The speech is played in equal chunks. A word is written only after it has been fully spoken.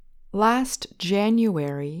Last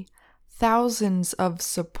January, thousands of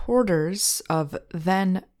supporters of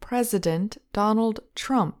then-President Donald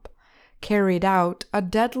Trump carried out a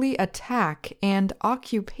deadly attack and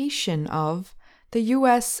occupation of the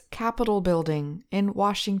U.S. Capitol building in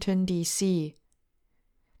Washington, D.C.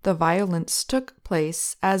 The violence took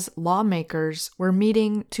place as lawmakers were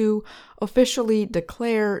meeting to officially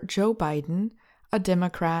declare Joe Biden, a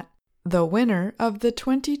Democrat, the winner of the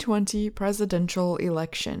 2020 presidential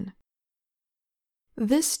election.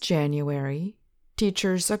 This January,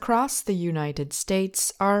 teachers across the United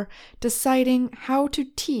States are deciding how to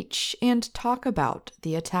teach and talk about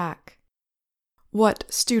the attack. What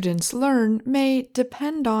students learn may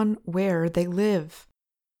depend on where they live.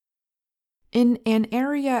 In an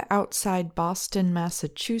area outside Boston,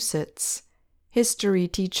 Massachusetts, history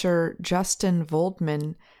teacher Justin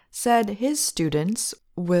Voldman said his students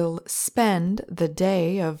will spend the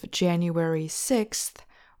day of January 6th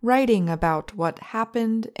writing about what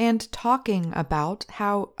happened and talking about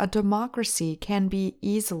how a democracy can be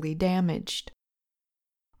easily damaged.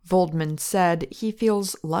 Voldman said he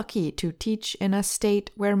feels lucky to teach in a state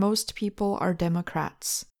where most people are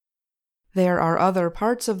Democrats. There are other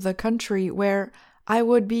parts of the country where I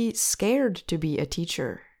would be scared to be a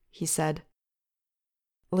teacher, he said.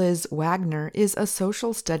 Liz Wagner is a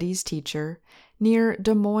social studies teacher near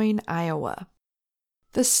Des Moines, Iowa.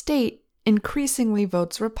 The state increasingly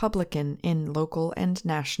votes Republican in local and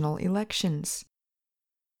national elections.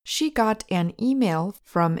 She got an email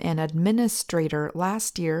from an administrator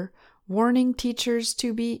last year warning teachers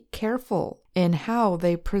to be careful in how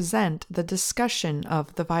they present the discussion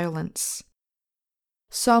of the violence.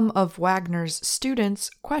 Some of Wagner's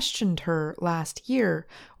students questioned her last year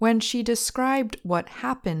when she described what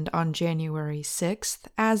happened on January 6th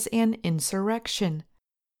as an insurrection.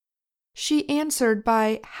 She answered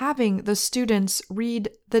by having the students read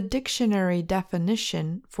the dictionary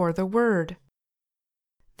definition for the word.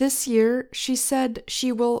 This year, she said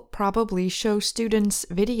she will probably show students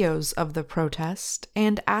videos of the protest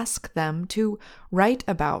and ask them to write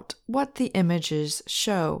about what the images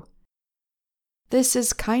show. This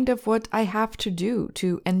is kind of what I have to do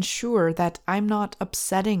to ensure that I'm not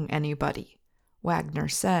upsetting anybody, Wagner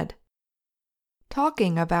said.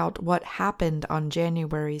 Talking about what happened on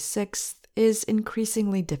January 6th is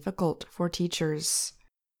increasingly difficult for teachers.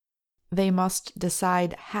 They must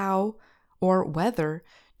decide how or whether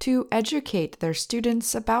to educate their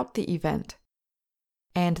students about the event.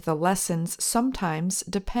 And the lessons sometimes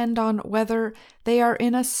depend on whether they are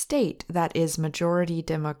in a state that is majority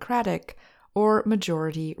Democratic or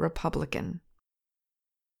majority Republican.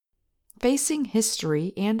 Facing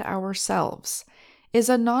History and Ourselves is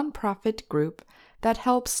a nonprofit group that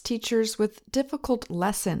helps teachers with difficult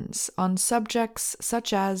lessons on subjects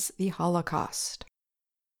such as the Holocaust.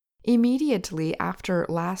 Immediately after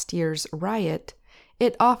last year's riot,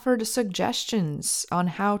 it offered suggestions on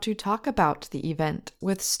how to talk about the event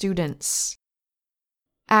with students.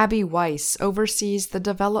 Abby Weiss oversees the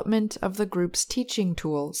development of the group's teaching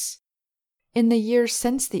tools. In the years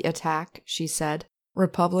since the attack, she said,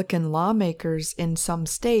 Republican lawmakers in some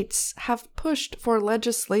states have pushed for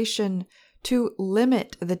legislation to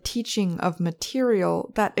limit the teaching of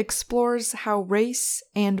material that explores how race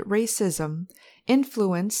and racism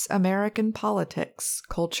influence American politics,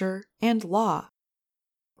 culture, and law.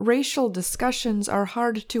 Racial discussions are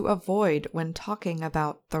hard to avoid when talking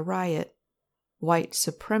about the riot. White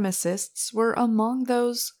supremacists were among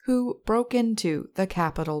those who broke into the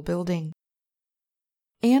Capitol building.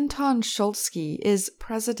 Anton Shulsky is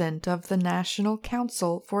president of the National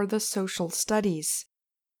Council for the Social Studies.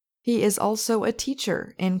 He is also a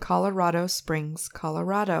teacher in Colorado Springs,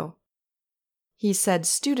 Colorado. He said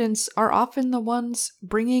students are often the ones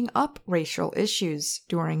bringing up racial issues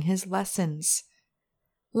during his lessons.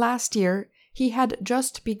 Last year, he had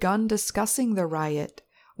just begun discussing the riot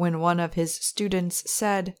when one of his students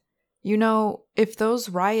said, "You know, if those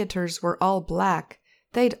rioters were all black,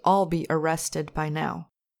 they'd all be arrested by now."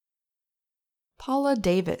 Paula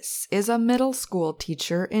Davis is a middle school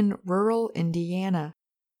teacher in rural Indiana.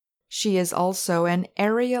 She is also an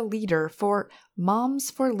area leader for Moms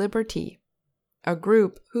for Liberty, a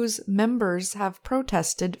group whose members have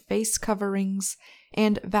protested face coverings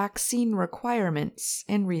and vaccine requirements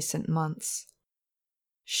in recent months.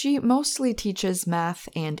 She mostly teaches math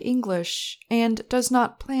and English and does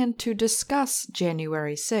not plan to discuss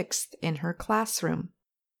January 6th in her classroom.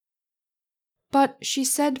 But she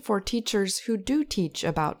said for teachers who do teach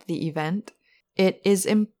about the event, it is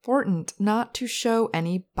important not to show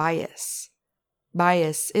any bias.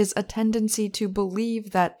 Bias is a tendency to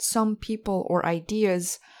believe that some people or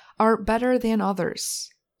ideas are better than others,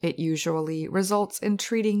 It usually results in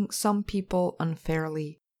treating some people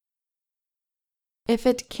unfairly. If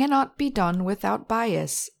it cannot be done without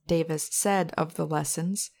bias, Davis said of the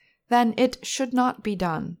lessons, then it should not be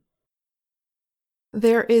done.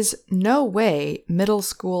 There is no way middle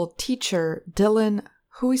school teacher Dylan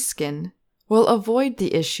Huiskin will avoid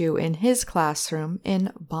the issue in his classroom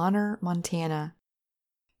in Bonner, Montana.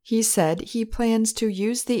 He said he plans to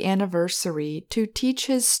use the anniversary to teach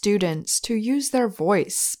his students to use their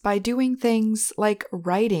voice by doing things like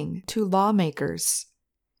writing to lawmakers.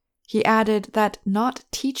 He added that not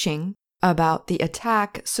teaching about the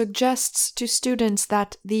attack suggests to students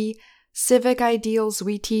that the civic ideals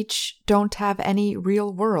we teach don't have any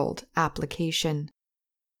real-world application.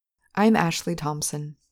 I'm Ashley Thompson.